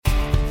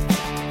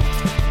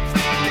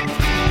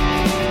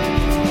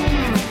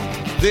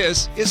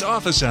This is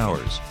Office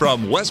Hours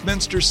from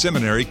Westminster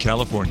Seminary,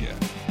 California.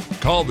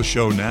 Call the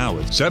show now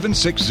at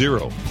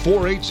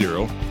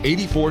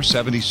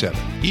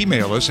 760-480-8477.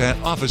 Email us at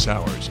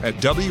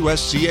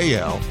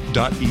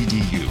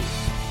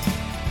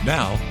officehours@wscal.edu.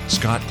 Now,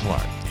 Scott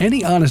Clark.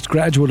 Any honest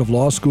graduate of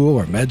law school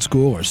or med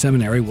school or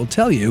seminary will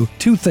tell you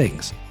two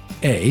things.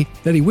 A,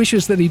 that he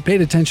wishes that he'd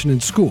paid attention in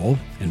school,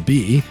 and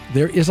B,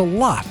 there is a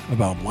lot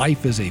about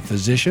life as a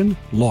physician,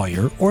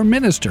 lawyer, or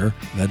minister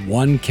that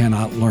one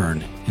cannot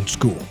learn in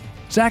school.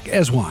 Zach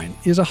Eswine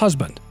is a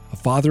husband, a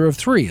father of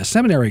three, a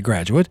seminary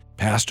graduate,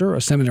 pastor, a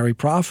seminary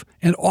prof,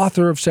 and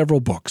author of several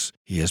books.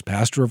 He is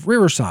pastor of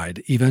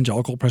Riverside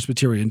Evangelical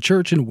Presbyterian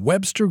Church in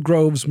Webster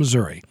Groves,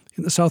 Missouri,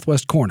 in the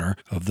southwest corner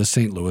of the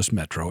St. Louis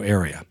metro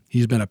area.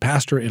 He's been a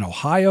pastor in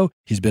Ohio,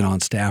 he's been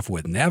on staff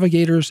with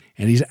Navigators,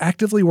 and he's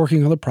actively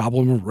working on the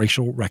problem of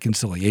racial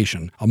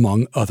reconciliation,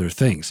 among other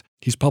things.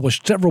 He's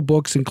published several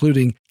books,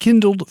 including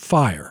Kindled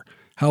Fire,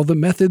 How the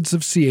Methods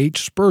of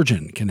C.H.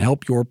 Spurgeon Can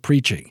Help Your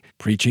Preaching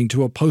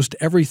to a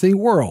Post-Everything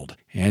World,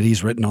 and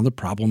he's written on the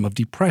problem of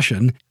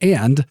depression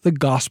and the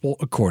Gospel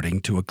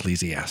According to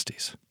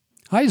Ecclesiastes.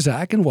 Hi,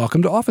 Zach, and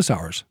welcome to Office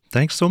Hours.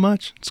 Thanks so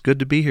much. It's good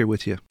to be here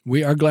with you.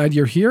 We are glad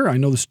you're here. I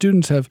know the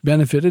students have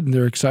benefited, and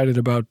they're excited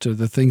about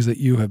the things that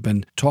you have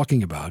been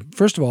talking about.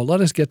 First of all,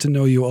 let us get to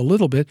know you a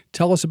little bit.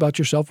 Tell us about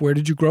yourself. Where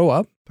did you grow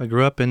up? I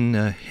grew up in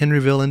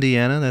Henryville,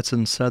 Indiana. That's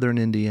in southern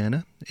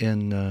Indiana,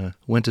 and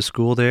went to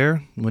school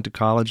there. Went to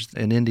college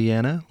in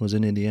Indiana. Was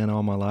in Indiana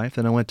all my life.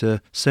 Then I went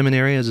to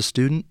seminary as a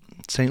student.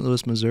 St.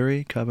 Louis,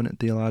 Missouri, Covenant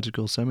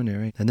Theological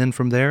Seminary. And then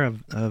from there,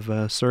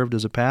 I've served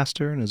as a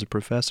pastor and as a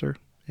professor.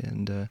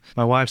 And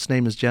my wife's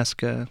name is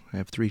Jessica. I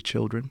have three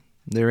children.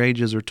 Their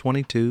ages are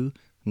 22,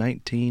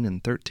 19,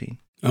 and 13.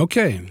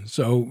 Okay,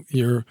 so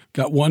you've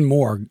got one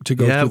more to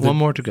go. Yeah, one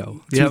more to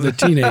go. To the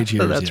teenage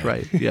years. That's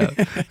right, yeah.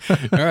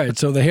 All right,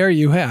 so the hair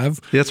you have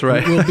That's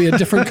right. will be a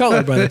different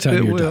color by the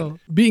time you're will. done.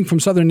 Being from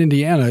southern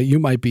Indiana, you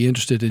might be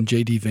interested in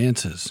J.D.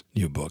 Vance's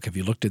new book. Have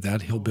you looked at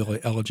that, Hillbilly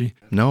Elegy?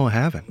 No, I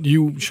haven't.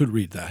 You should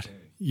read that.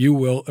 You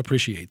will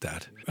appreciate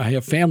that. I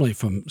have family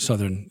from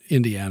southern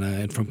Indiana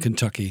and from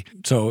Kentucky,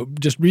 so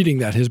just reading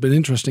that has been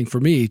interesting for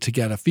me to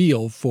get a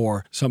feel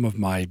for some of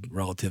my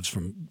relatives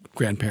from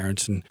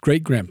grandparents and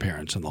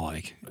great-grandparents and the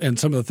like, and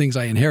some of the things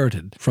I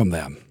inherited from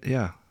them.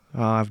 Yeah,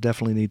 I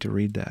definitely need to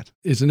read that.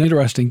 It's an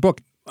interesting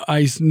book.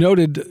 I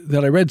noted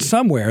that I read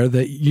somewhere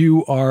that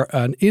you are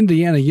an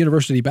Indiana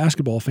University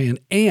basketball fan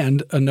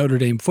and a Notre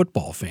Dame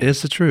football fan.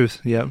 It's the truth,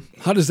 yeah.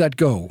 How does that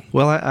go?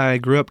 Well, I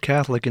grew up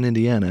Catholic in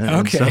Indiana.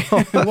 Okay.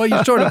 So Well,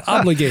 you're sort of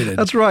obligated.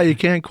 That's right. You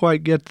can't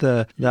quite get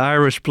the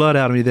Irish blood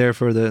out of me there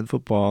for the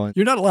football.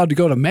 You're not allowed to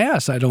go to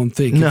Mass, I don't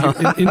think, No. if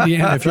you're in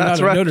Indiana if you're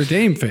not a Notre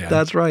Dame fan.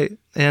 That's right.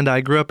 And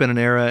I grew up in an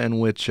era in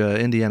which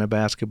Indiana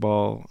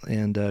basketball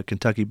and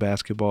Kentucky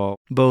basketball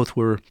both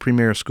were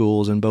premier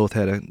schools and both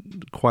had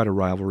quite a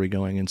rivalry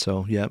going. And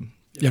so, yeah.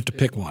 You have to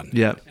pick one.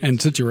 Yeah.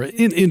 And since you're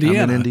in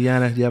Indiana. I'm in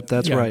Indiana. Yep,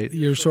 that's right.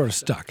 You're sort of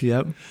stuck.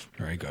 Yep.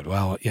 Very good.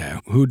 Well,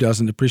 yeah, who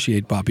doesn't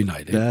appreciate Bobby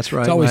Knight? That's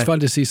right. It's always fun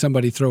to see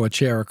somebody throw a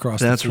chair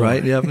across That's the floor.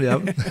 right. Yep.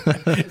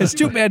 It's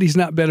too bad he's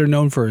not better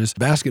known for his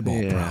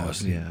basketball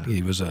prowess. Yeah.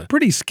 He was a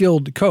pretty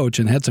skilled coach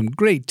and had some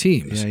great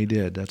teams. Yeah, he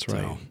did. That's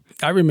right. So,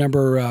 I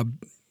remember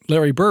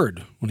Larry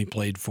Bird when he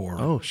played for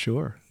Oh,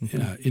 sure.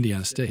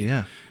 Indiana State.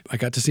 Yeah. I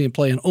got to see him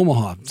play in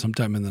Omaha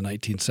sometime in the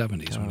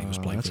 1970s when he was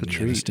playing that's for a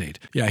Indiana treat. State.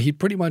 Yeah, he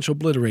pretty much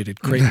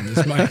obliterated Creighton,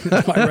 is my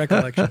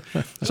recollection.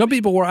 Some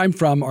people where I'm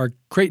from are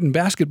Creighton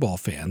basketball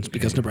fans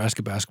because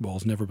Nebraska basketball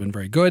has never been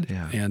very good,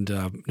 and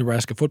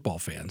Nebraska football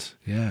fans.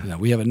 Yeah. You know,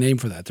 we have a name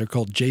for that. They're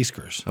called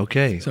Jayskers.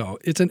 Okay. So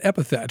it's an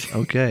epithet.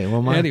 Okay.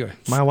 Well,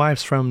 my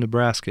wife's from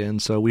Nebraska,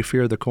 and so we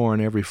fear the corn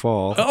every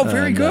fall. Oh,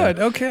 very good.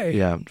 Okay.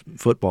 Yeah,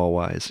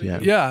 football-wise, yeah.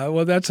 Yeah,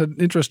 well, that's an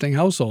interesting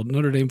household,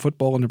 Notre Dame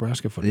football and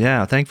Nebraska football.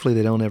 Yeah, thankfully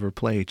they don't ever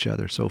play each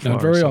other so far.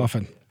 Not very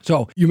often.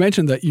 So you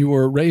mentioned that you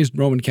were raised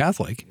Roman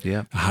Catholic.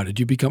 Yeah. How did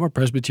you become a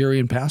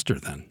Presbyterian pastor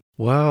then?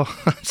 Well,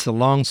 it's a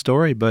long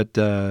story, but...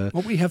 well,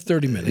 we have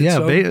 30 minutes,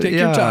 so take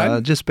your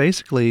time. Just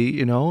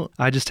basically,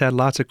 I just had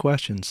lots of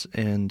questions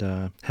and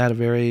had a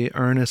very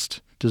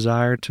earnest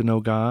desire to know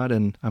God,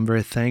 and I'm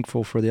very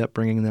thankful for the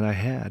upbringing that I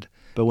had.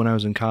 But when I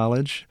was in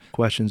college,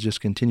 questions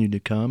just continued to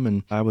come,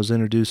 and I was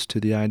introduced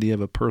to the idea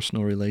of a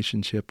personal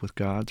relationship with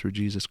God through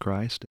Jesus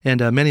Christ. And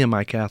many of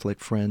my Catholic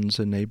friends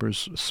and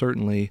neighbors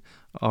certainly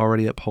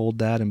already uphold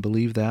that and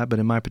believe that, but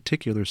in my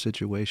particular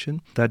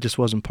situation, that just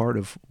wasn't part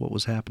of what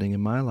was happening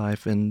in my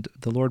life. And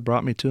the Lord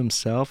brought me to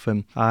Himself,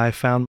 and I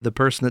found the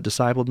person that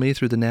discipled me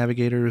through the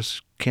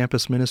Navigators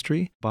campus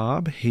ministry,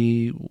 Bob.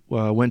 He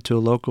went to a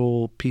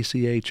local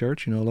PCA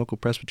church, a local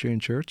Presbyterian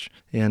church,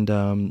 and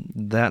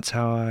that's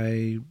how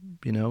I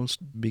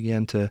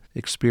began to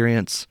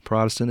experience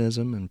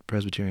Protestantism and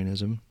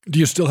Presbyterianism. Do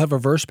you still have a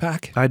verse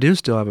pack? I do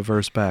still have a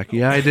verse pack.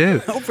 Yeah, I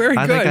do. Oh, very good.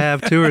 I think I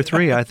have two or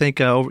three. I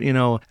think,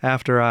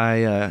 after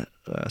I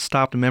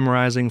stopped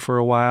memorizing for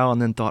a while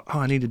and then thought,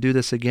 I need to do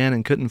this again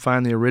and couldn't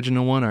find the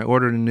original one, I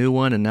ordered a new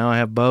one, and now I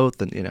have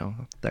both, and,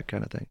 that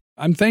kind of thing.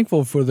 I'm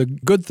thankful for the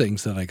good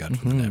things that I got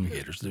from the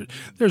Navigators.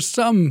 There's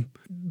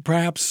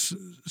perhaps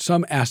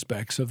some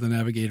aspects of the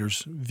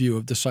Navigators' view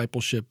of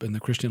discipleship and the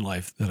Christian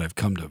life that I've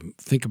come to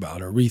think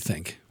about or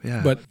rethink.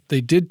 Yeah. But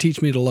they did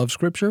teach me to love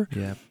Scripture.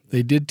 Yeah.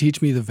 They did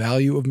teach me the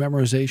value of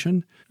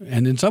memorization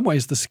and in some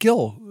ways the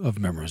skill of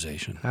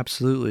memorization.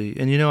 Absolutely.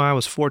 And, I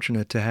was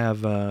fortunate to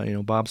have,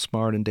 Bob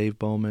Smart and Dave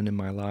Bowman in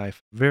my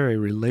life. Very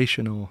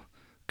relational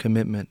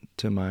commitment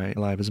to my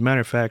life. As a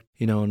matter of fact,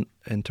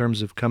 in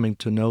terms of coming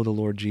to know the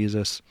Lord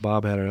Jesus,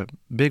 Bob had a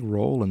big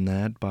role in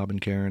that, Bob and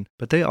Karen.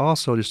 But they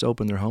also just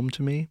opened their home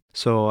to me.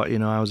 So,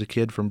 I was a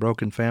kid from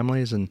broken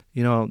families, and,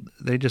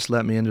 they just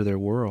let me into their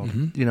world.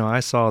 I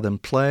saw them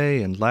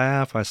play and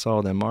laugh. I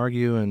saw them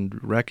argue and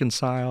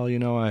reconcile.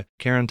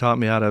 Karen taught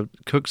me how to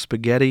cook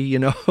spaghetti, You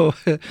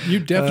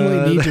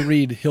definitely need to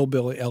read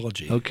Hillbilly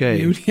Elegy.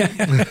 Okay.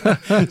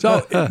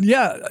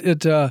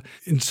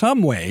 In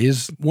some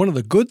ways, one of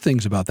the good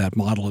things about that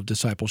model of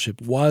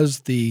discipleship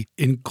was the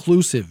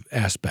inclusive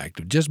aspect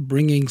of just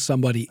bringing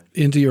somebody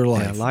into your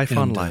life. Yeah, life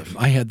on life.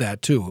 I had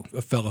that too,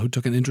 a fellow who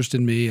took an interest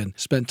in me and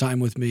spent time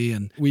with me,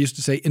 and we used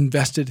to say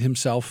invested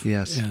himself.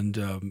 Yes.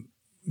 And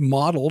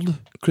modeled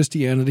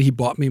Christianity. He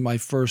bought me my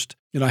first,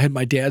 I had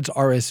my dad's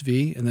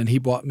RSV, and then he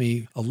bought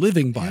me a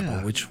Living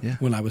Bible, which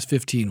when I was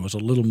 15 was a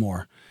little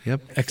more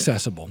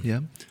accessible.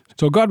 Yep.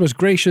 So God was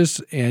gracious,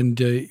 and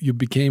you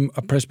became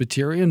a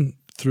Presbyterian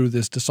through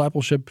this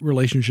discipleship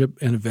relationship,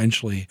 and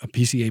eventually a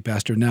PCA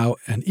pastor, now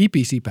an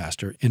EPC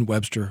pastor in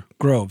Webster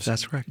Groves.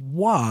 That's correct.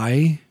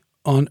 Why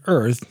on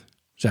earth,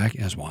 Zach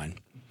Eswine,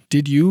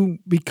 did you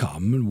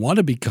become and want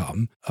to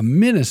become a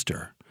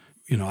minister?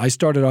 I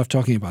started off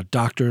talking about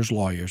doctors,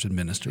 lawyers, and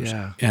ministers.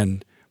 Yeah.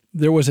 And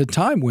there was a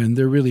time when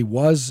there really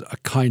was a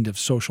kind of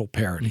social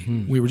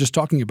parity. We were just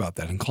talking about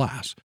that in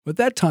class. But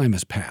that time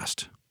has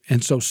passed.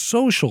 And so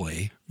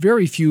socially,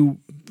 very few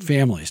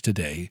families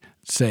today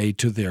say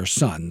to their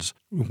sons,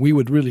 we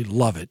would really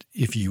love it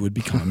if you would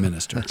become a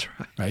minister. That's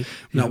right?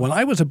 Now, when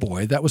I was a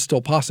boy, that was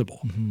still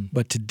possible.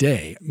 But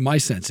today, my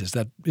sense is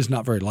that is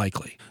not very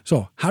likely.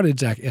 So how did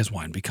Zach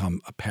Eswine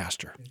become a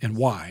pastor, and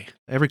why?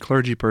 Every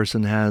clergy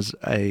person has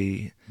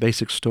a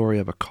basic story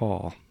of a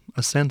call,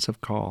 a sense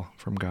of call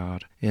from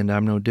God, and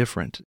I'm no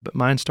different. But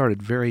mine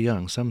started very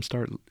young. Some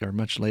are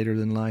much later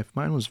than life.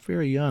 Mine was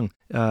very young.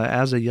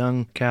 As a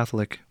young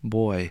Catholic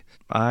boy,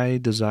 I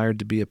desired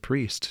to be a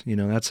priest.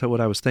 That's what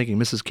I was thinking.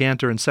 Mrs.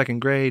 Cantor in second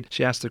grade,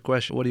 she asked the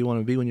question, what do you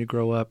want to be when you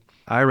grow up?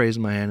 I raised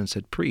my hand and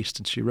said priest,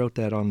 and she wrote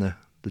that on the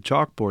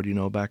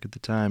chalkboard, back at the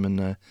time, and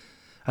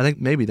I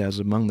think maybe that was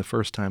among the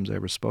first times I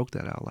ever spoke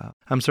that out loud.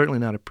 I'm certainly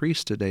not a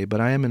priest today,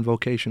 but I am in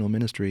vocational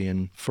ministry,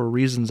 and for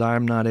reasons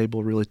I'm not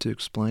able really to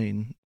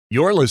explain.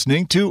 You're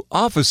listening to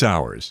Office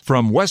Hours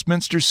from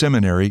Westminster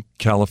Seminary,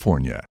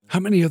 California. How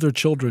many other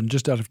children,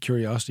 just out of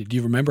curiosity, do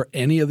you remember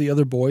any of the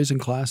other boys in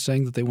class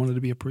saying that they wanted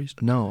to be a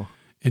priest? No.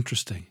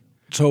 Interesting.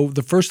 So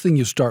the first thing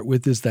you start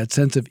with is that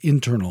sense of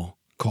internal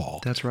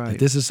call. That's right. That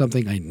this is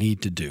something I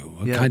need to do,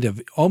 a kind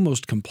of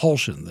almost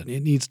compulsion that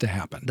it needs to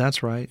happen.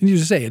 That's right. And you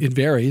say it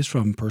varies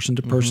from person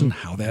to person,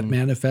 how that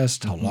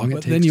manifests, how long it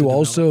takes. Then to you develop.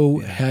 also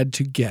had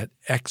to get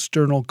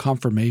external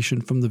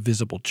confirmation from the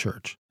visible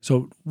church.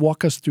 So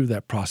walk us through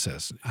that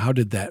process. How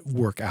did that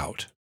work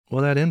out?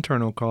 Well, that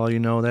internal call,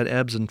 that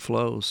ebbs and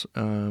flows.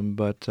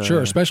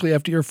 Sure, especially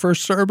after your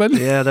first sermon.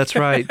 Yeah, that's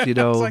right. It's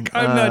like,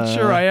 I'm not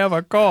sure I have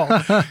a call.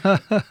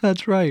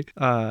 That's right.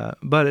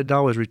 But it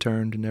always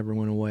returned and never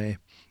went away.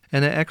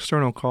 And the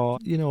external call,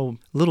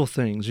 little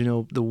things.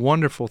 The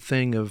wonderful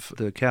thing of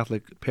the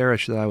Catholic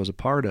parish that I was a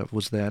part of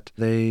was that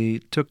they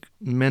took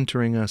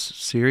mentoring us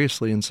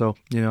seriously. And so,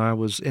 I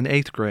was in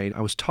 8th grade.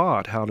 I was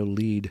taught how to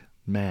lead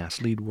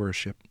Mass, lead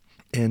worship,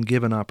 and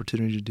given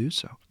opportunity to do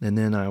so. And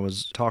then I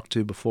was talked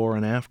to before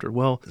and after.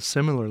 Well,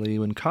 similarly,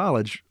 in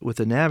college with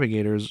the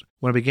Navigators,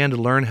 when I began to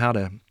learn how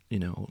to,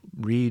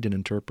 read and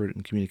interpret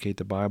and communicate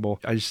the Bible,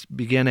 I just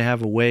began to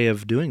have a way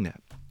of doing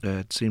that.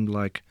 It seemed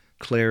like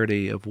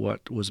clarity of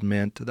what was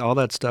meant. All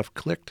that stuff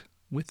clicked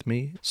with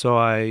me. So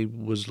I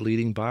was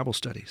leading Bible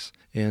studies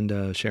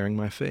and sharing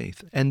my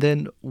faith. And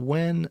then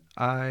when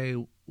I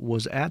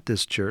was at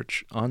this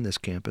church on this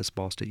campus,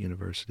 Ball State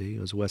University,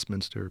 it was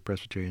Westminster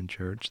Presbyterian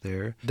Church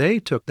there, they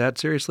took that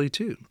seriously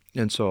too.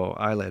 And so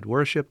I led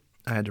worship.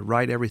 I had to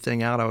write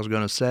everything out I was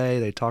going to say.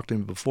 They talked to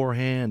me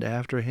beforehand,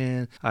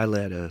 afterhand. I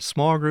led a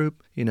small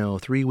group,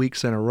 3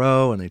 weeks in a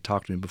row, and they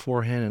talked to me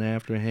beforehand and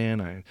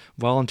afterhand. I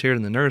volunteered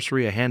in the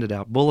nursery. I handed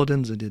out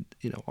bulletins and did,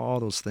 all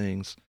those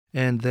things.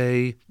 And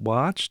they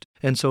watched.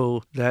 And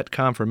so that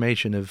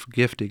confirmation of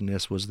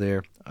giftingness was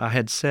there. I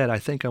had said, I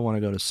think I want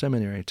to go to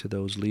seminary to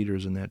those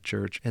leaders in that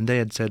church. And they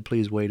had said,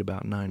 please wait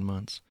about 9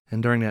 months.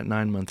 And during that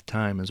 9-month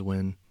time is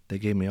when they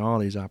gave me all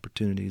these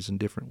opportunities in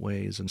different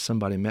ways, and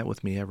somebody met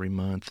with me every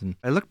month. And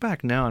I look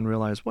back now and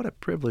realize what a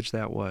privilege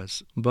that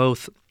was,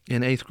 both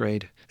in 8th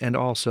grade and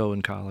also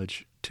in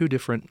college. 2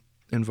 different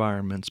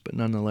environments, but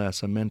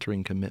nonetheless a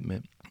mentoring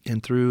commitment.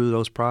 And through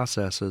those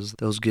processes,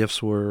 those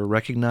gifts were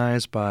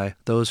recognized by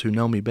those who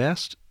know me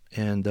best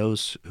and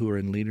those who are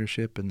in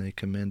leadership, and they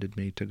commended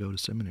me to go to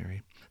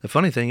seminary. The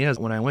funny thing is,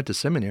 when I went to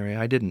seminary,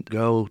 I didn't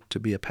go to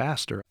be a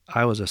pastor.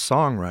 I was a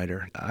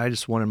songwriter. I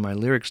just wanted my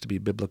lyrics to be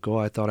biblical.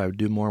 I thought I would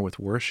do more with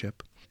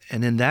worship.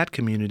 And in that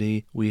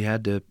community, we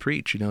had to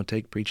preach,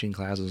 take preaching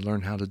classes,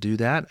 learn how to do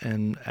that.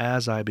 And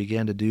as I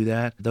began to do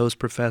that, those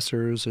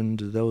professors and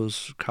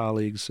those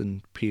colleagues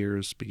and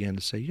peers began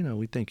to say,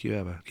 we think you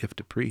have a gift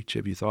to preach.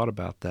 Have you thought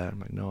about that? I'm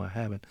like, no, I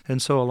haven't.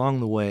 And so along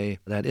the way,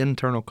 that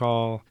internal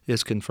call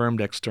is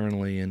confirmed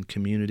externally in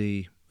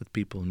community with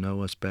people who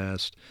know us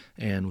best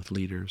and with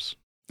leaders.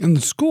 And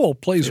the school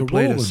plays a role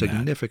in that. It played a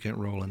significant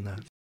role in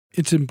that.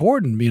 It's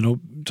important,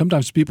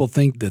 sometimes people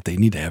think that they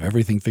need to have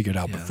everything figured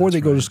out before they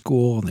go to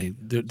school, and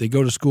they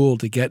go to school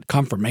to get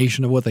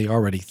confirmation of what they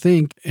already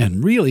think.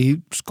 And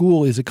really,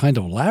 school is a kind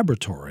of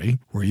laboratory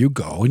where you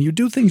go and you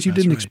do things you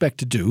didn't expect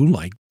to do,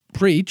 like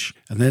preach,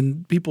 and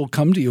then people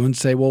come to you and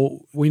say,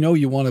 well, we know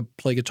you want to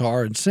play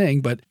guitar and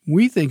sing, but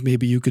we think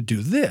maybe you could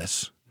do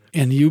this.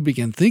 And you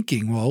begin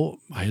thinking, well,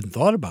 I hadn't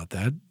thought about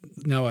that.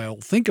 Now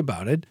I'll think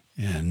about it.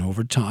 And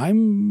over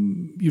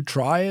time, you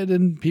try it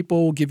and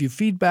people give you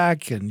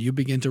feedback and you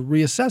begin to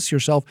reassess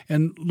yourself.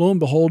 And lo and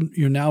behold,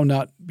 you're now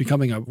not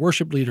becoming a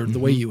worship leader the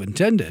way you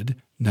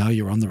intended. Now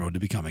you're on the road to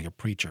becoming a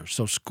preacher.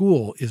 So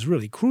school is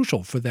really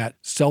crucial for that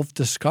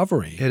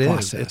self-discovery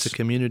process. It's a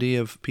community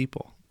of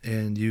people,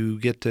 and you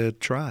get to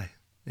try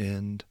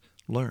and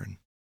learn.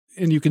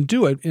 And you can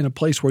do it in a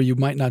place where you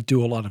might not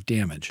do a lot of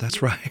damage.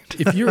 That's right.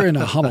 If you're in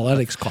a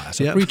homiletics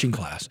class, a preaching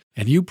class,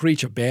 and you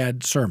preach a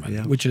bad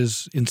sermon, which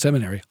is in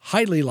seminary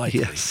highly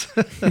likely,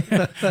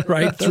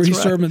 right? Three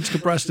sermons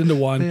compressed into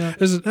one.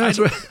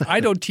 I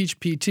don't teach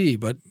PT,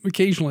 but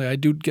occasionally I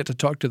do get to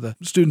talk to the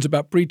students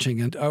about preaching,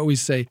 and I always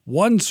say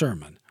one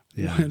sermon,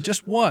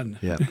 just one,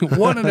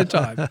 one at a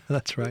time.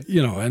 That's right.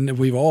 And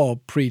we've all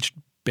preached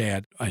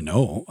bad. I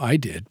know I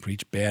did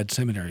preach bad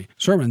seminary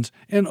sermons,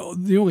 and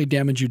the only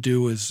damage you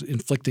do is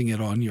inflicting it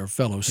on your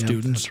fellow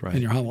students and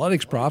your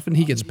homiletics prof, and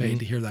he gets paid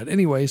to hear that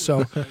anyway.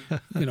 So,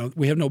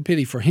 we have no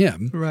pity for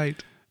him.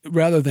 Right.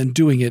 Rather than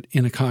doing it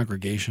in a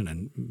congregation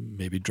and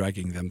maybe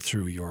dragging them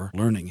through your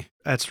learning.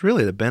 That's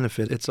really the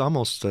benefit. It's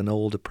almost an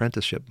old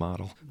apprenticeship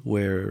model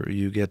where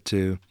you get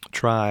to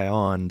try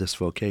on this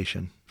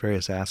vocation,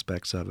 various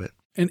aspects of it.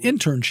 An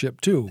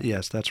internship too.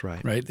 Yes, that's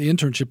right. Right. The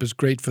internship is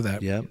great for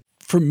that. Yep.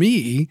 For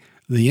me,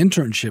 the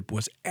internship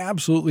was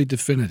absolutely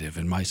definitive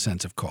in my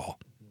sense of call.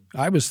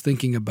 I was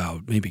thinking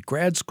about maybe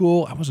grad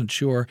school. I wasn't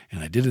sure.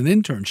 And I did an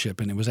internship,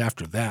 and it was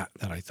after that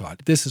I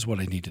thought, this is what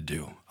I need to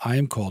do. I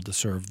am called to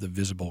serve the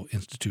visible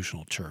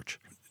institutional church.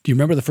 Do you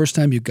remember the first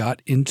time you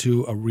got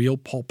into a real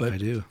pulpit? I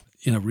do.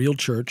 In a real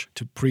church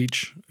to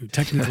preach,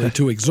 technically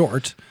to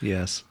exhort.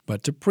 Yes.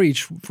 But to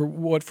preach for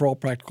what, for all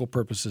practical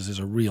purposes, is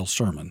a real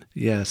sermon.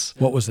 Yes.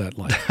 What was that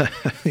like?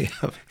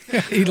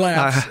 He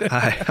laughs.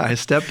 I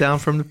stepped down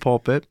from the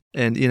pulpit,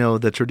 and,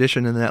 the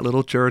tradition in that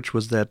little church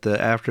was that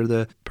after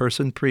the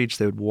person preached,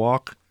 they would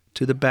walk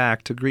to the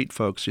back to greet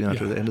folks, to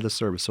the end of the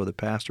service. So the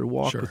pastor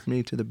walked with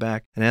me to the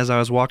back. And as I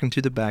was walking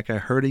to the back, I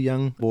heard a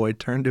young boy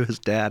turn to his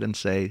dad and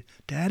say,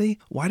 "Daddy,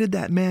 why did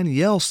that man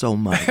yell so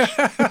much?"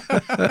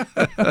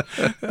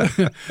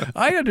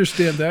 I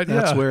understand that.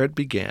 That's where it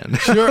began.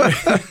 Sure.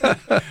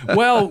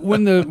 Well,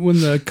 when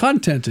the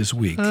content is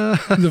weak,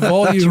 the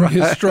volume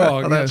is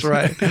strong. That's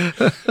right.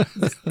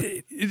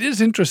 It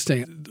is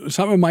interesting.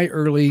 Some of my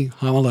early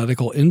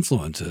homiletical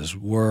influences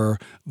were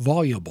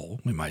voluble,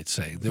 we might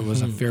say. There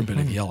was a fair bit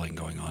of yelling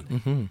going on.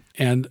 Mm-hmm.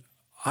 And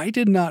I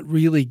did not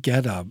really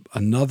get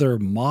another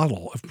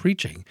model of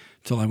preaching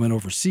till I went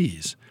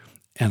overseas.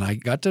 And I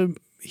got to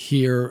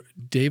hear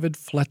David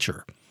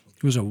Fletcher,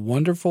 who was a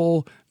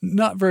wonderful,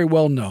 not very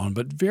well known,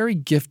 but very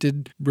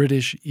gifted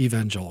British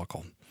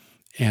evangelical.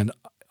 And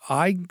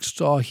I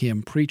saw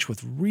him preach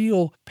with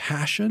real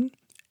passion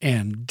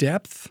and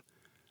depth,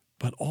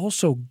 but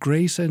also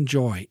grace and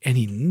joy. And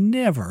he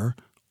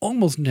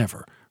almost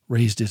never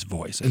raised his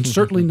voice, and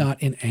certainly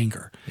not in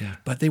anger. Yeah.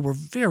 But they were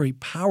very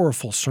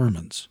powerful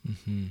sermons.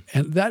 Mm-hmm.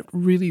 And that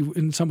really,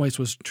 in some ways,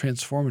 was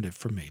transformative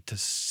for me to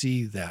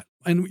see that.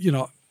 And,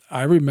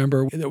 I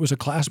remember there was a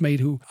classmate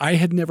who I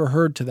had never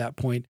heard to that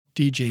point,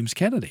 D. James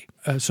Kennedy.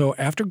 So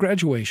after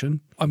graduation,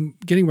 I'm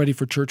getting ready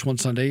for church one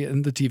Sunday,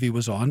 and the TV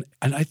was on,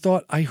 and I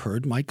thought I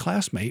heard my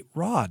classmate,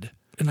 Rod.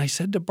 And I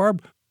said to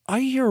Barb,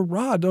 "I hear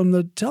Rod on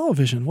the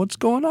television. What's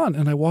going on?"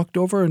 And I walked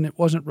over, and it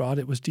wasn't Rod.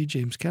 It was D.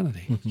 James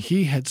Kennedy.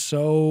 He had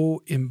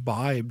so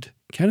imbibed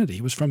Kennedy.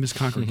 He was from his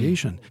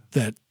congregation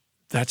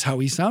that's how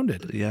he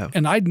sounded. Yeah.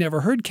 And I'd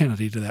never heard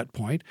Kennedy to that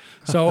point.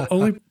 So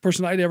only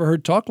person I'd ever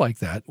heard talk like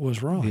that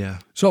was Rod. Yeah.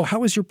 So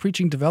how has your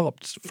preaching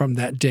developed from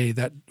that day,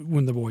 that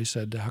when the boy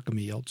said, "How come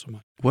he yelled so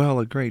much?" Well,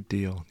 a great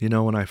deal.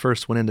 When I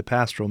first went into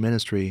pastoral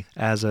ministry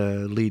as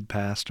a lead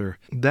pastor,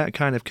 that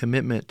kind of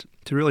commitment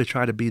to really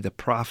try to be the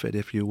prophet,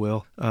 if you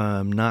will,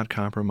 not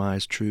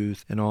compromise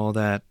truth and all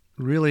that,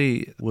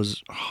 really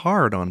was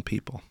hard on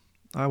people.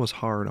 I was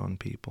hard on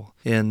people.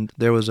 And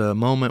there was a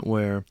moment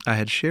where I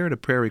had shared a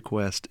prayer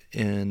request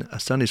in a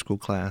Sunday school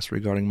class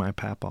regarding my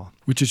papaw.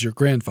 Which is your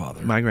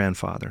grandfather. My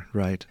grandfather,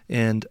 right.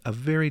 And a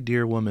very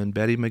dear woman,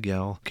 Betty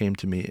Miguel, came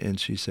to me and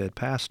she said,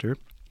 "Pastor,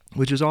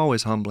 which is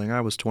always humbling.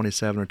 I was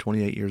 27 or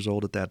 28 years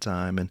old at that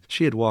time, and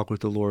she had walked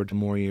with the Lord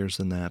more years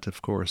than that,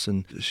 of course.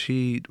 And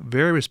she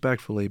very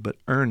respectfully but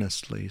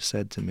earnestly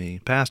said to me,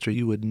 "Pastor,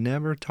 you would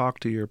never talk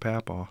to your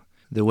papa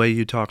the way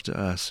you talk to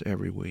us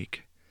every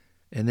week."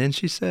 And then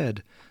she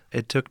said,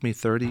 "It took me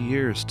 30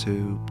 years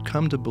to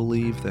come to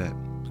believe that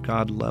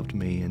God loved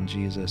me in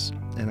Jesus,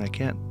 and I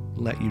can't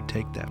let you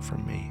take that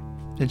from me."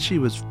 And she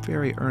was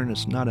very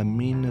earnest, not a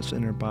meanness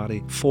in her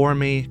body, for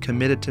me,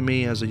 committed to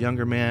me as a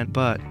younger man,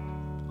 but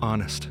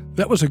honest.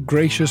 That was a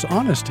gracious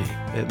honesty.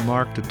 It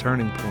marked a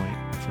turning point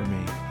for me,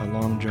 a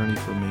long journey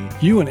for me.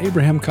 You and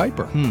Abraham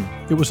Kuyper.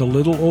 It was a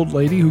little old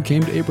lady who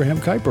came to Abraham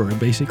Kuyper and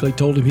basically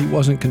told him he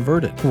wasn't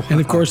converted. Wow. And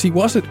of course, he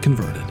wasn't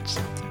converted.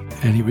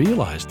 And he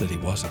realized that he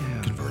wasn't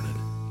converted.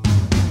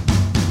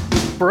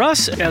 For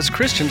us as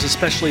Christians,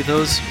 especially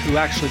those who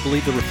actually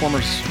believe the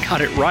Reformers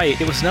got it right,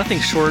 it was nothing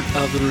short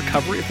of the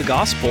recovery of the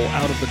gospel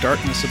out of the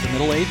darkness of the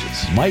Middle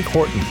Ages. Mike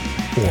Horton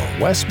for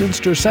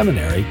Westminster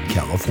Seminary,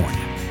 California.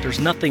 There's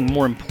nothing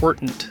more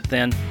important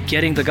than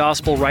getting the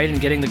gospel right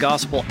and getting the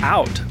gospel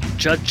out.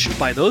 Judged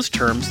by those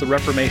terms, the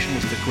Reformation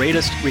was the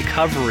greatest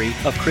recovery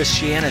of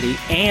Christianity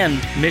and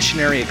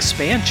missionary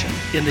expansion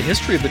in the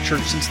history of the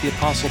church since the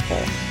Apostle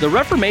Paul. The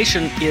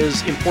Reformation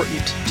is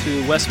important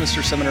to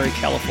Westminster Seminary,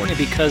 California,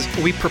 because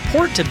we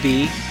purport to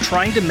be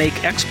trying to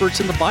make experts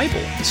in the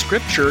Bible.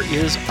 Scripture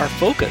is our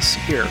focus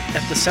here.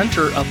 At the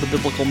center of the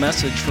biblical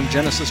message from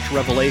Genesis to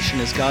Revelation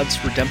is God's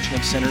redemption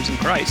of sinners in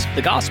Christ,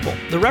 the gospel.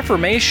 The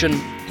Reformation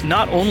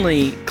not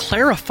only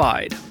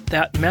clarified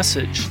that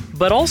message,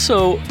 but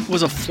also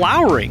was a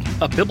flowering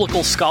of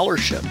biblical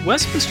scholarship.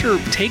 Westminster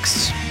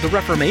takes the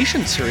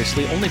Reformation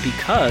seriously only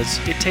because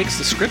it takes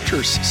the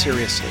Scriptures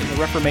seriously. And the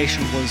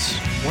Reformation was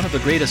one of the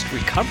greatest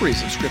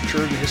recoveries of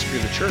Scripture in the history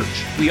of the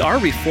church. We are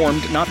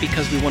Reformed not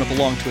because we want to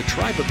belong to a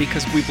tribe, but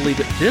because we believe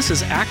that this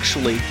is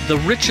actually the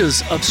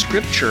riches of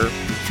Scripture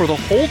for the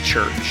whole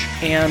church.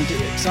 And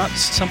it's not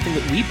something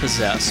that we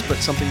possess, but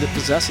something that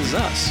possesses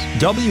us.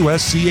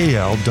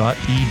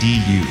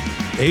 WSCAL.edu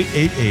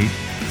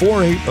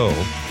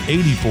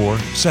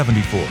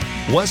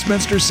 888-480-8474.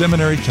 Westminster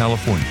Seminary,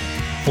 California.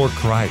 For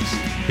Christ,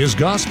 His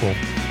gospel,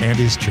 and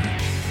His church.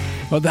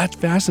 Well, that's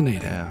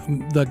fascinating. Yeah.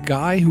 The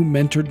guy who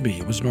mentored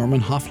me was Norman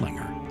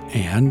Hofflinger.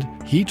 And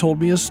he told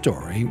me a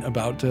story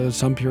about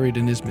some period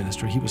in his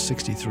ministry. He was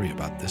 63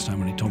 about this time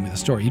when he told me the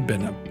story. He'd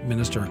been a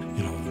minister,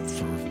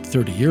 for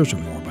 30 years or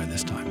more by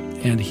this time.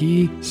 And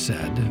he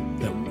said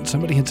that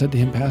somebody had said to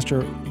him,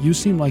 "Pastor, you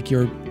seem like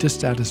you're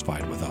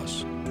dissatisfied with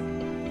us.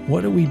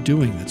 What are we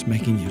doing that's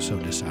making you so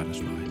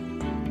dissatisfied?"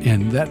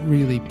 And that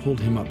really pulled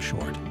him up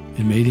short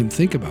and made him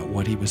think about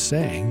what he was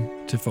saying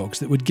to folks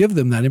that would give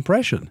them that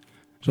impression.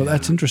 So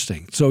that's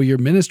interesting. So your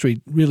ministry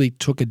really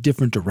took a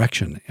different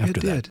direction after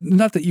that.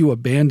 Not that you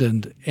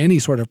abandoned any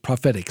sort of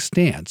prophetic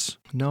stance.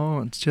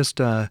 No, it's just,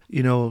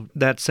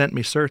 that sent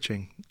me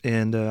searching.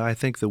 And I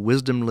think the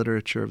wisdom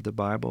literature of the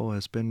Bible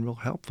has been real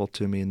helpful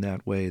to me in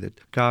that way, that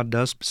God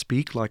does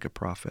speak like a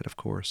prophet, of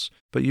course.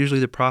 But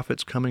usually the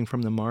prophet's coming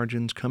from the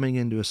margins, coming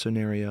into a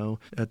scenario.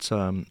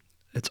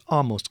 It's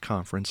almost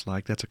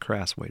conference-like. That's a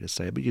crass way to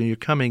say it. But you're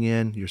coming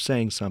in, you're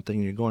saying something,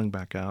 and you're going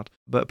back out.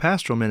 But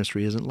pastoral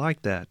ministry isn't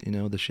like that.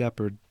 The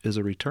shepherd is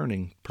a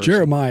returning person.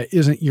 Jeremiah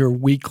isn't your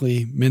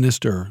weekly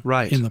minister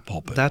right. in the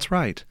pulpit. That's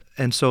right.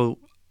 And so,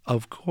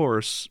 of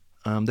course,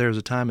 there's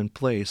a time and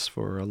place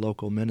for a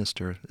local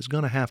minister is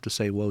going to have to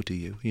say woe to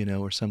you,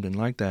 or something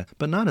like that,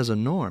 but not as a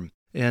norm.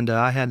 And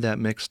I had that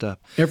mixed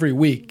up. Every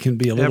week can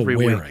be a little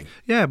wearing. Week.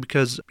 Yeah,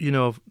 because,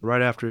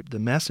 right after the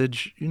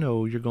message,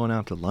 you're going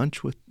out to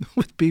lunch with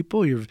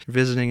people. You're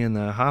visiting in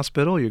the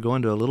hospital. You're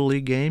going to a Little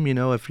League game.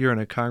 If you're in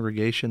a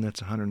congregation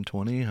that's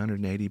 120,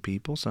 180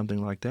 people,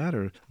 something like that,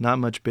 or not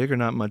much bigger,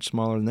 not much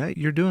smaller than that,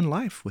 you're doing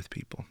life with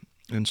people.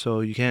 And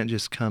so you can't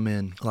just come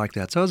in like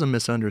that. So it was a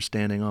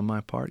misunderstanding on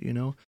my part,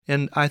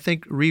 And I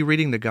think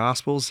rereading the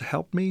Gospels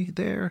helped me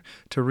there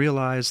to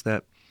realize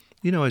that,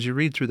 as you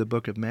read through the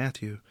book of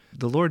Matthew,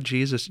 the Lord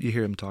Jesus, you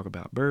hear him talk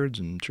about birds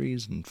and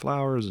trees and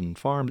flowers and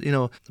farms.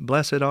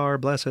 Blessed are,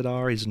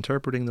 he's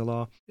interpreting the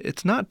law.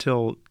 It's not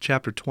till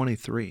chapter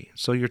 23.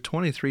 So you're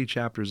 23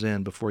 chapters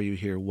in before you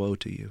hear woe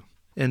to you.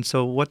 And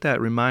so what that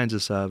reminds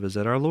us of is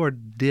that our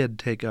Lord did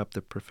take up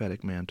the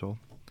prophetic mantle.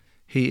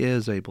 He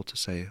is able to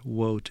say,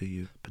 woe to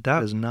you. But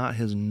that is not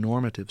his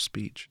normative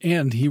speech.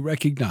 And he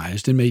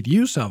recognized and made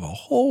use of a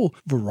whole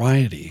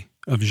variety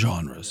of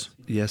genres.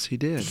 Yes, he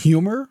did.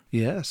 Humor.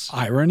 Yes.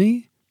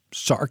 Irony.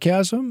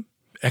 Sarcasm.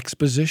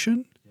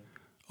 Exposition.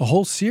 A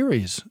whole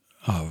series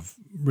of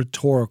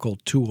rhetorical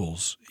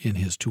tools in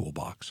his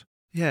toolbox.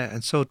 Yeah,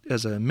 and so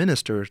as a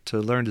minister, to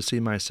learn to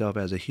see myself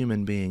as a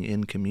human being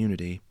in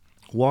community,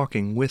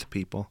 walking with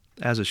people,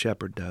 as a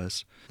shepherd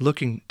does,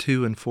 looking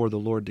to and for the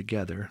Lord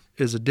together,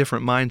 is a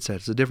different mindset.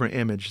 It's a different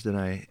image than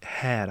I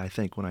had, I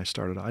think, when I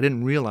started. I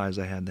didn't realize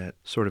I had that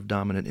sort of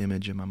dominant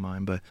image in my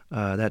mind, but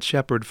that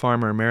shepherd,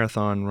 farmer,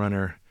 marathon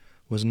runner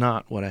was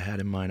not what I had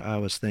in mind. I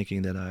was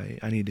thinking that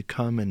I need to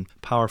come and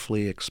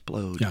powerfully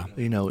explode,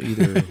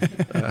 either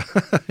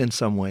in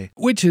some way.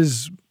 Which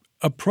is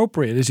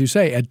appropriate, as you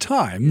say, at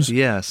times.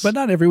 Yes. But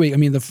not every week. I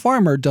mean, the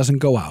farmer doesn't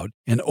go out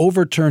and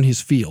overturn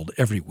his field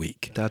every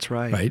week. That's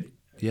right. Right?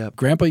 Yep.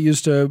 Grandpa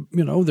used to,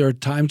 there are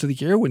times of the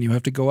year when you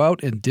have to go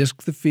out and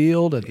disc the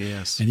field and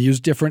use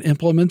different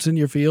implements in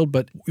your field.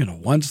 But,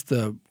 once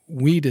the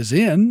wheat is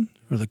in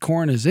or the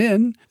corn is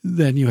in,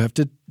 then you have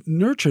to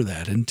nurture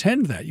that and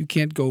tend that. You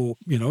can't go,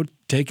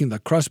 taking the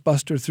crust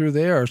buster through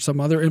there or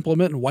some other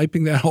implement and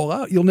wiping that all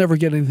out. You'll never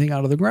get anything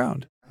out of the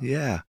ground.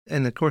 Yeah.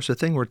 And of course, the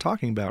thing we're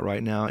talking about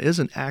right now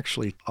isn't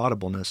actually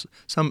audibleness.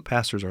 Some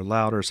pastors are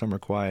louder, some are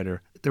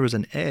quieter. There was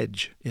an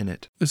edge in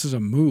it. This is a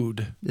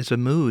mood. It's a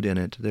mood in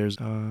it. There's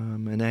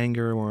an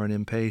anger or an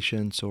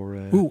impatience or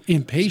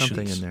impatience.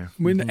 Something in there.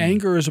 When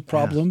anger is a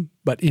problem,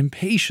 but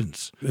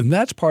impatience. And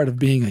that's part of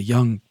being a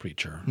young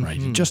preacher, right?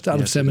 You're just out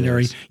of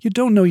seminary. You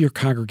don't know your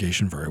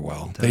congregation very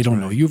well. They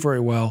don't know you very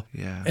well.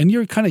 Yeah. And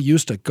you're kind of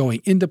used to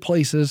going into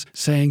places,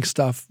 saying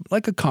stuff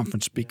like a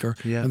conference speaker,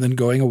 and then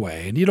going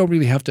away. And you don't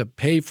really have to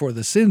pay for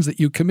the sins that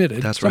you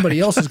committed. That's Somebody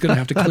else is going to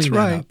have to clean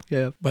that up.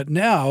 Yeah. But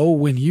now,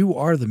 when you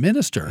are the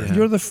minister,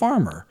 you're the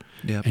farmer.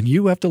 Yep. And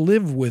you have to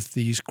live with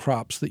these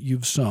crops that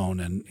you've sown.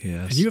 And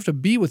you have to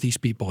be with these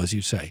people, as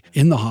you say,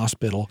 in the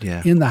hospital,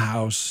 in the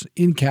house,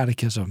 in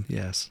catechism.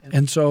 Yes.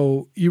 And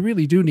so you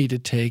really do need to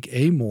take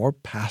a more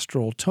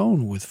pastoral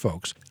tone with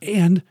folks.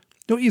 And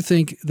don't you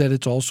think that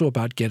it's also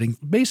about getting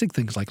basic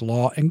things like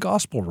law and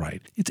gospel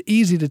right? It's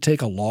easy to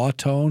take a law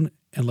tone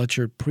and let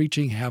your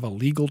preaching have a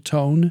legal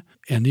tone,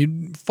 and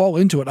you fall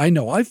into it. I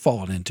know I've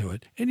fallen into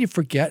it. And you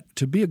forget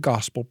to be a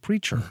gospel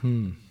preacher.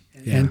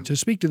 And to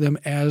speak to them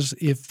as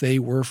if they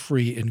were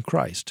free in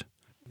Christ.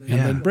 And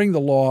then bring the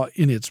law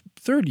in its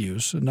third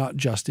use, and not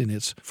just in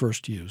its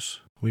first use.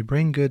 We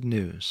bring good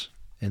news,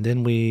 and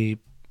then we,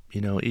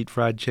 eat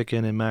fried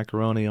chicken and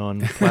macaroni on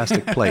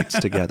plastic plates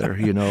together.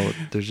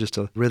 There's just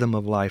a rhythm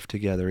of life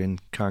together in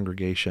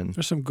congregation.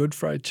 There's some good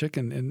fried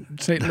chicken in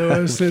St.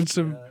 Louis and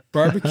some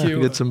barbecue.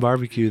 Get some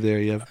barbecue there,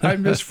 yeah. I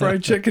miss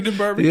fried chicken and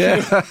barbecue.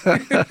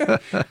 Yeah.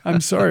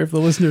 I'm sorry if the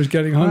listener's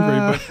getting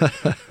hungry,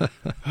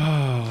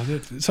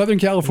 but Southern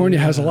California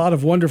has a lot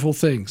of wonderful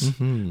things,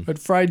 but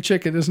fried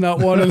chicken is not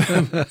one of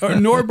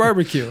them, nor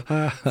barbecue.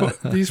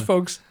 These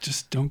folks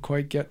just don't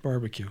quite get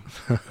barbecue.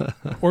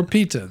 Or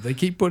pizza. They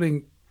keep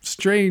putting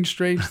strange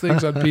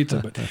things on pizza.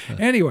 But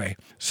anyway,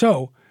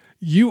 so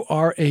you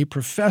are a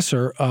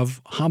professor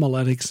of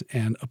homiletics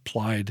and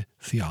applied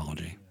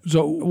theology.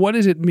 So what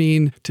does it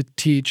mean to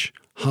teach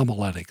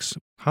homiletics?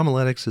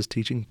 Homiletics is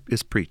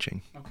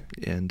preaching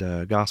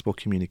and gospel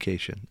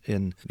communication.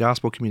 And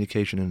gospel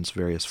communication in its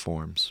various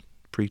forms.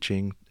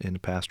 Preaching in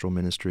pastoral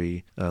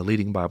ministry,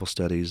 leading Bible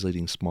studies,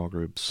 leading small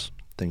groups,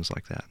 things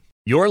like that.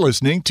 You're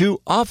listening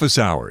to Office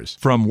Hours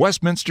from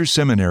Westminster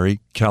Seminary,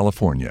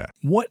 California.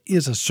 What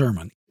is a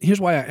sermon? Here's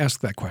why I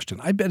ask that question.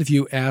 I bet if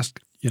you ask,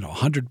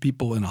 100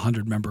 people in a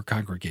 100-member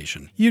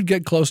congregation, you'd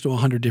get close to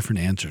 100 different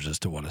answers as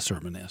to what a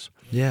sermon is.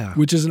 Yeah.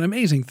 Which is an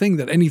amazing thing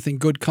that anything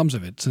good comes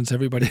of it, since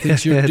everybody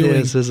thinks you're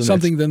doing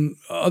something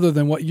other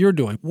than what you're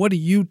doing. What do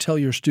you tell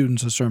your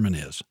students a sermon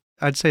is?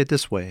 I'd say it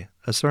this way.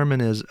 A sermon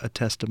is a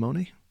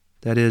testimony.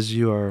 That is,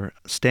 you are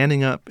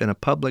standing up in a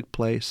public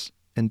place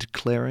and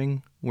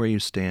declaring where you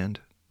stand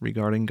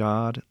regarding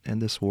God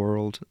and this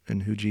world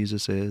and who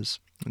Jesus is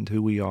and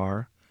who we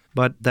are.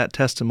 But that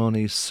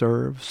testimony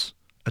serves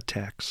a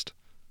text.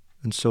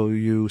 And so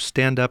you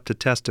stand up to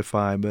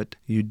testify, but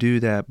you do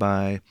that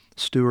by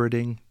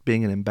stewarding,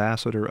 being an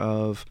ambassador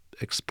of,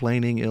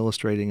 explaining,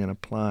 illustrating, and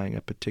applying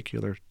a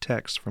particular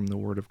text from the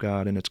Word of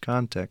God in its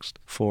context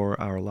for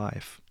our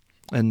life.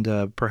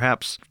 And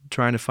perhaps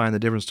trying to find the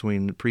difference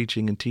between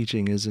preaching and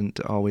teaching isn't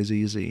always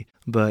easy,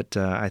 but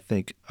I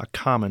think a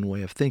common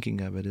way of thinking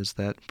of it is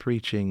that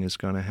preaching is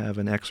going to have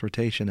an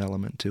exhortation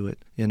element to it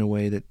in a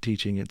way that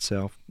teaching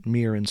itself,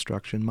 mere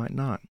instruction, might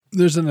not.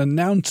 There's an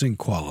announcing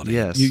quality.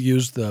 Yes. You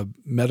use the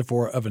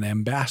metaphor of an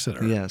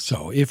ambassador. Yes.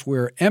 So if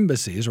we're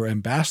embassies or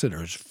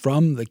ambassadors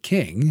from the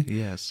king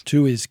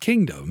to his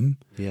kingdom,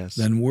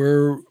 then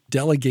we're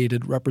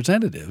delegated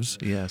representatives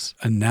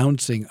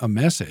announcing a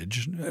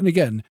message. And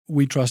again,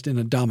 we trust in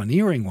a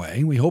domineering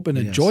way. We hope in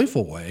a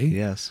joyful way.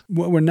 Yes.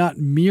 We're not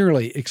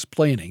merely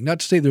explaining.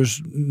 Not to say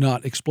there's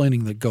not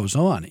explaining that goes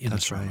on in a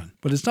sermon,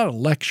 but it's not a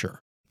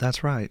lecture.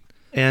 That's right.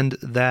 And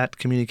that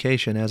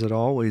communication, as it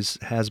always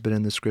has been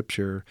in the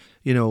Scripture,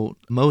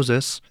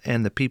 Moses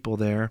and the people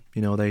there,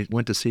 they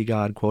went to see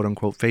God, quote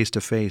unquote, face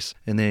to face,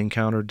 and they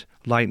encountered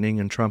lightning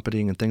and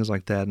trumpeting and things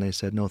like that, and they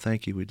said, "No,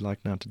 thank you, we'd like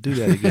not to do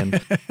that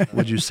again.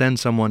 Would you send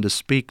someone to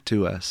speak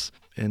to us?"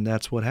 And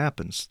that's what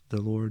happens.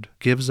 The Lord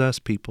gives us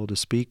people to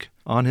speak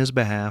on His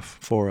behalf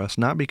for us,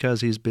 not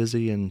because He's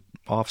busy and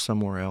off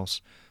somewhere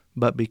else,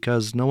 but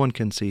because no one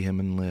can see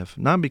Him and live,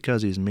 not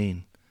because He's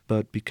mean,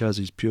 but because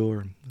He's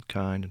pure,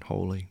 kind, and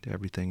holy to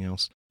everything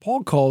else.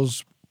 Paul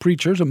calls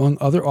preachers, among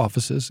other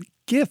offices,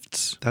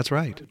 gifts. That's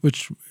right.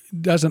 Which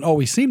doesn't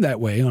always seem that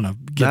way on a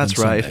given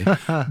Sunday.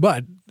 That's right.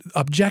 But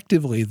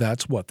objectively,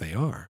 that's what they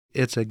are.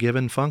 It's a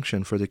given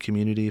function for the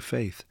community of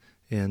faith.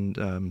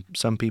 And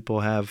some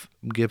people have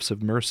gifts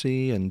of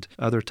mercy and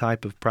other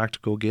type of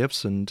practical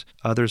gifts, and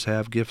others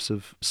have gifts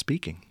of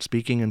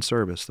speaking and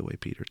service, the way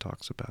Peter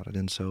talks about it.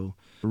 And so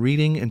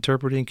reading,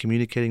 interpreting,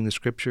 communicating the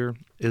Scripture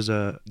is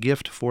a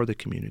gift for the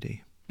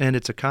community. And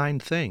it's a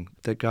kind thing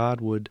that God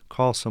would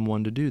call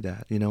someone to do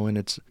that, and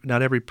it's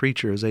not every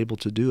preacher is able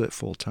to do it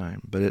full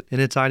time. But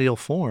in its ideal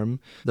form,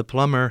 the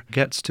plumber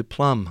gets to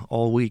plumb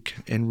all week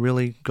and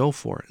really go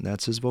for it. And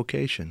that's his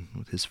vocation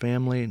with his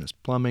family and his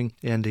plumbing.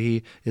 And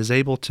he is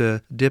able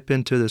to dip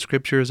into the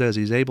Scriptures as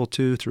he's able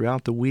to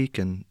throughout the week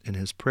and in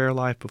his prayer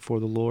life before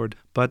the Lord.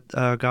 But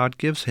God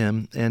gives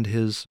him and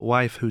his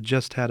wife, who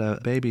just had a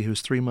baby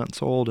who's 3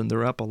 months old and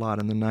they're up a lot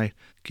in the night,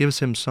 gives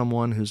him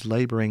someone who's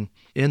laboring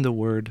in the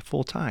Word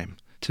full time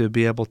to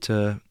be able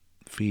to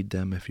feed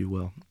them, if you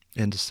will,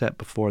 and to set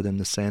before them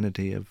the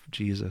sanity of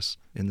Jesus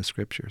in the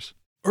Scriptures.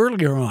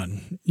 Earlier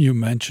on, you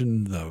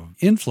mentioned the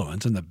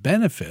influence and the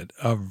benefit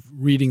of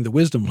reading the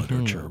wisdom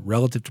literature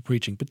relative to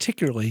preaching,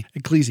 particularly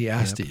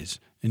Ecclesiastes. Yep.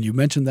 And you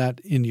mentioned that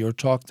in your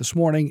talk this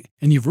morning,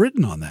 and you've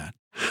written on that.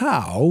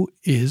 How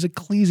is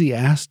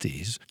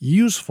Ecclesiastes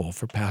useful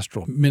for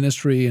pastoral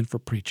ministry and for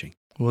preaching?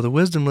 Well, the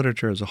wisdom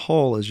literature as a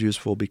whole is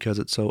useful because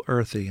it's so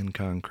earthy and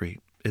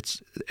concrete.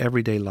 It's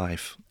everyday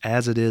life,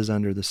 as it is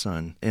under the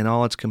sun, in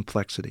all its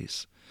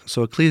complexities.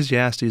 So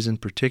Ecclesiastes in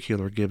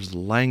particular gives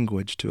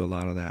language to a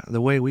lot of that,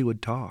 the way we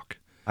would talk.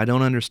 I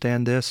don't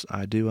understand this.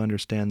 I do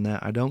understand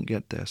that. I don't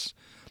get this.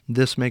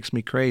 This makes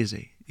me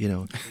crazy.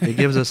 It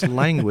gives us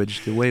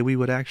language the way we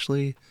would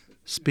actually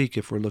speak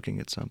if we're looking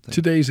at something.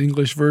 Today's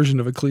English version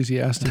of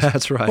Ecclesiastes.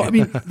 That's right. Well,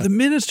 the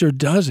minister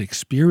does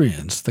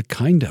experience the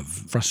kind of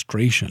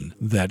frustration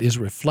that is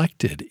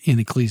reflected in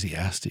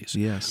Ecclesiastes.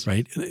 Yes.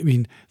 Right?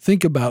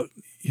 Think about,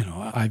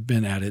 I've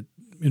been at it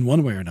in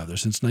one way or another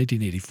since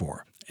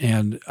 1984.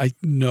 And I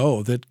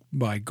know that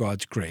by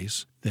God's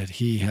grace that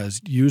He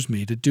has used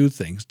me to do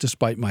things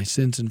despite my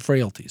sins and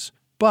frailties.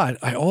 But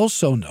I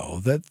also know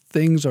that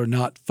things are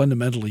not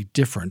fundamentally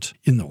different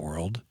in the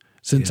world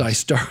since I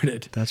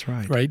started. That's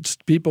right. Right?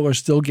 People are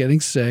still getting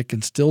sick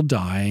and still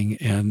dying,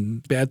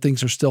 and bad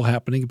things are still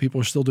happening, and people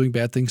are still doing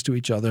bad things to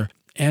each other.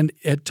 And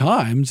at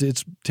times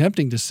it's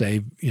tempting to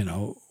say,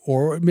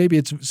 or maybe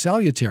it's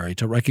salutary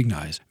to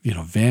recognize,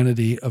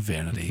 vanity of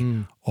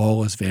vanity,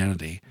 all is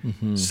vanity,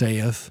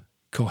 saith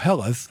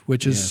Koheleth,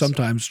 which is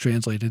sometimes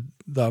translated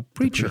the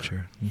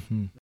preacher.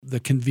 The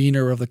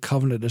convener of the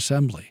covenant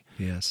assembly.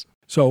 Yes.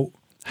 So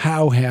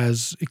how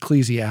has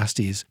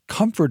Ecclesiastes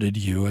comforted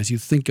you as you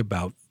think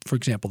about, for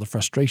example, the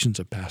frustrations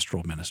of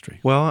pastoral ministry?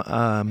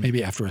 Well,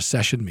 maybe after a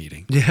session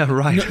meeting. Yeah,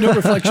 right. No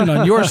reflection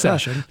on your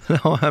session.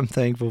 No, I'm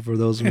thankful for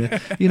those.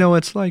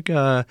 It's like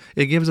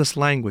it gives us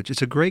language.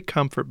 It's a great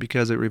comfort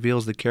because it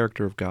reveals the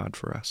character of God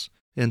for us.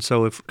 And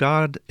so if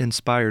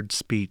God-inspired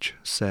speech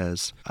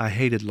says, I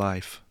hated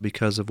life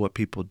because of what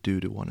people do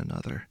to one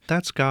another,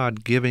 that's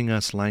God giving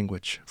us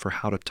language for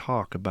how to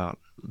talk about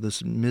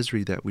this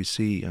misery that we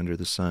see under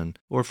the sun.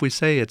 Or if we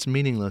say it's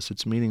meaningless,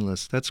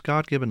 that's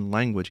God-given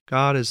language.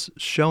 God is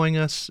showing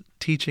us,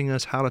 teaching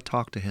us how to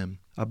talk to Him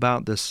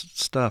about this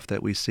stuff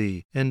that we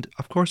see. And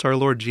of course our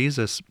Lord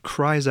Jesus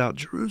cries out,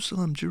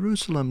 Jerusalem,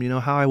 Jerusalem,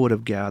 how I would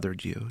have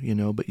gathered you,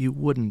 but you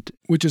wouldn't.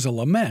 Which is a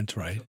lament,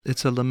 right?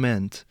 It's a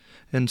lament.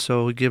 And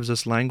so He gives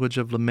us language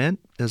of lament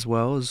as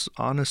well as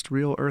honest,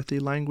 real, earthy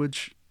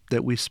language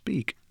that we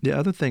speak. The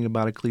other thing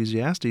about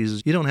Ecclesiastes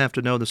is you don't have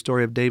to know the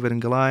story of David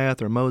and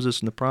Goliath or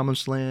Moses in the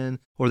Promised Land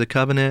or the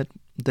covenant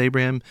with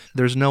Abraham.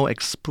 There's no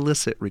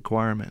explicit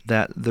requirement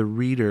that the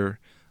reader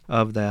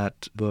of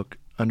that book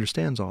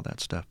understands all that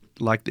stuff.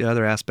 Like the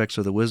other aspects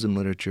of the wisdom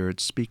literature,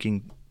 it's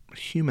speaking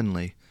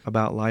humanly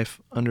about life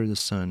under the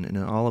sun and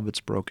in all of its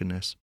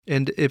brokenness.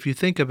 And if you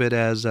think of it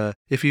as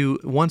if you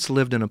once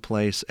lived in a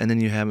place and then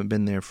you haven't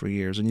been there for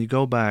years and you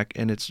go back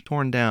and it's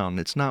torn down,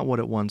 it's not what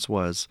it once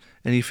was,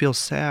 and you feel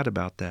sad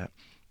about that.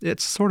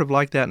 It's sort of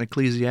like that in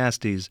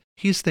Ecclesiastes.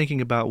 He's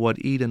thinking about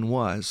what Eden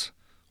was,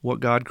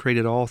 what God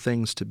created all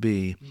things to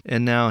be,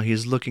 and now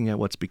he's looking at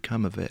what's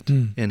become of it,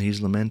 and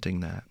he's lamenting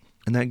that.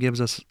 And that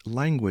gives us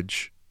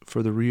language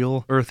for the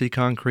real earthy,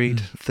 concrete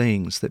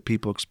things that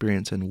people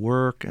experience in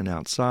work and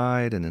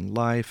outside and in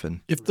life.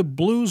 And if the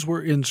blues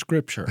were in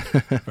Scripture,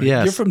 right?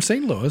 Yes. You're from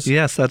St. Louis.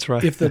 Yes, that's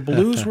right. If the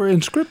blues were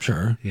in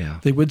Scripture,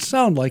 they would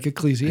sound like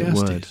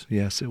Ecclesiastes. It would.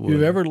 Yes, it would. If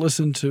you've ever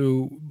listened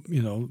to,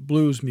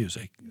 blues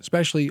music,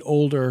 especially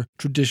older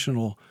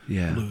traditional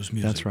blues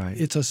music, that's right.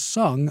 It's a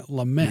sung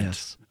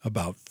lament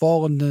about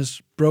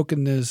fallenness,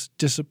 brokenness,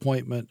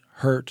 disappointment,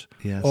 hurt,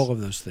 all of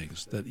those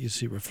things that you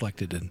see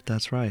reflected in.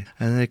 That's right.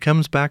 And it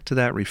comes back to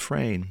that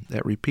refrain,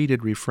 that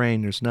repeated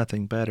refrain, there's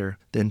nothing better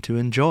than to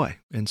enjoy.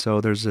 And so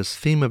there's this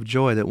theme of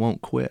joy that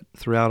won't quit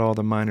throughout all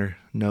the minor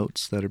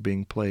notes that are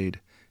being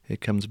played.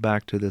 It comes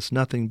back to this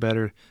nothing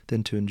better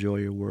than to enjoy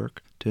your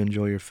work, to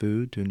enjoy your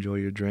food, to enjoy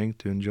your drink,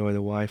 to enjoy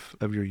the wife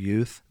of your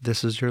youth.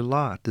 This is your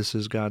lot. This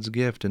is God's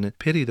gift. And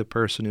pity the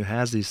person who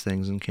has these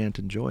things and can't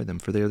enjoy them,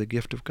 for they are the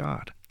gift of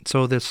God.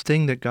 So this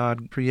thing that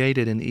God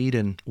created in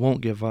Eden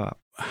won't give up.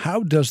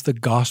 how does the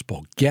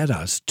gospel get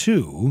us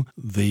to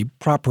the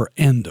proper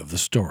end of the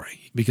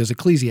story? Because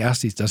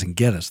Ecclesiastes doesn't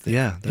get us there.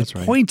 Yeah, that's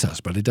right. It points us,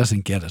 but it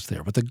doesn't get us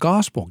there. But the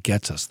gospel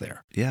gets us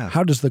there. Yeah.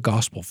 How does the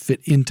gospel fit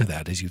into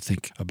that as you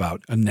think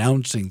about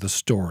announcing the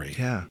story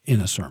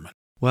in a sermon?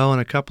 Well, in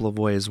a couple of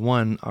ways.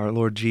 One, our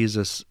Lord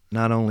Jesus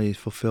not only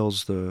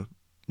fulfills the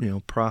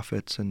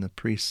prophets and the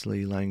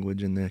priestly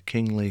language and the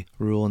kingly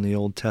rule in the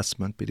Old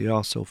Testament, but he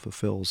also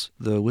fulfills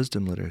the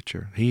wisdom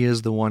literature. He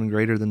is the one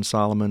greater than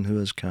Solomon who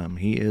has come.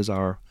 He is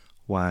our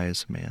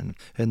wise man.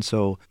 And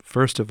so,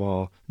 first of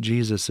all,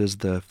 Jesus is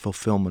the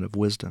fulfillment of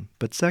wisdom.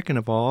 But second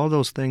of all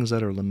those things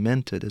that are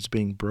lamented as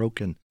being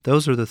broken,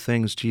 those are the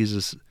things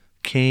Jesus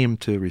came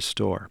to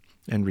restore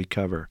and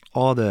recover.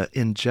 All the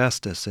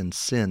injustice and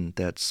sin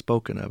that's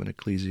spoken of in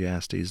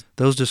Ecclesiastes,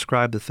 those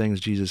describe the things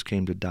Jesus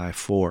came to die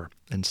for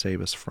and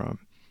save us from.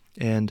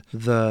 And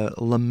the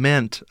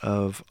lament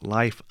of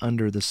life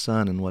under the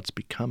sun and what's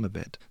become of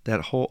it,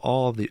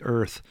 all of the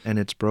earth and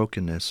its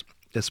brokenness,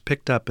 is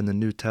picked up in the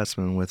New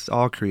Testament with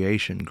all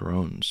creation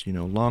groans,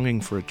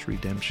 longing for its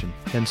redemption.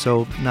 And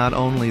so not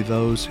only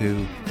those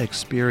who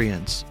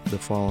experience the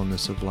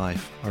fallenness of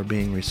life are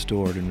being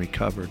restored and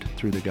recovered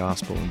through the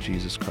gospel in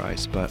Jesus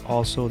Christ, but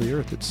also the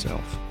earth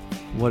itself,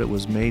 what it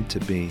was made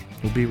to be,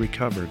 will be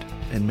recovered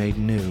and made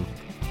new,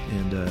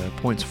 and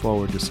points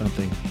forward to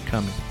something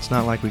coming. It's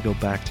not like we go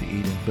back to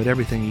Eden, but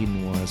everything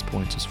Eden was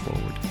points us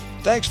forward.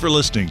 Thanks for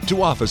listening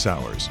to Office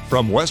Hours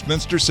from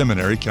Westminster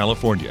Seminary,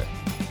 California.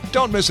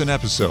 Don't miss an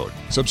episode.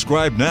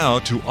 Subscribe now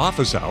to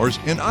Office Hours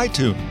in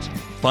iTunes.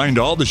 Find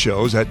all the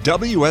shows at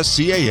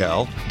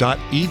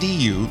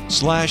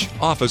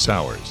wscal.edu/office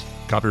hours.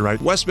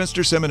 Copyright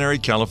Westminster Seminary,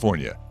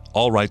 California.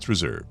 All rights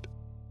reserved.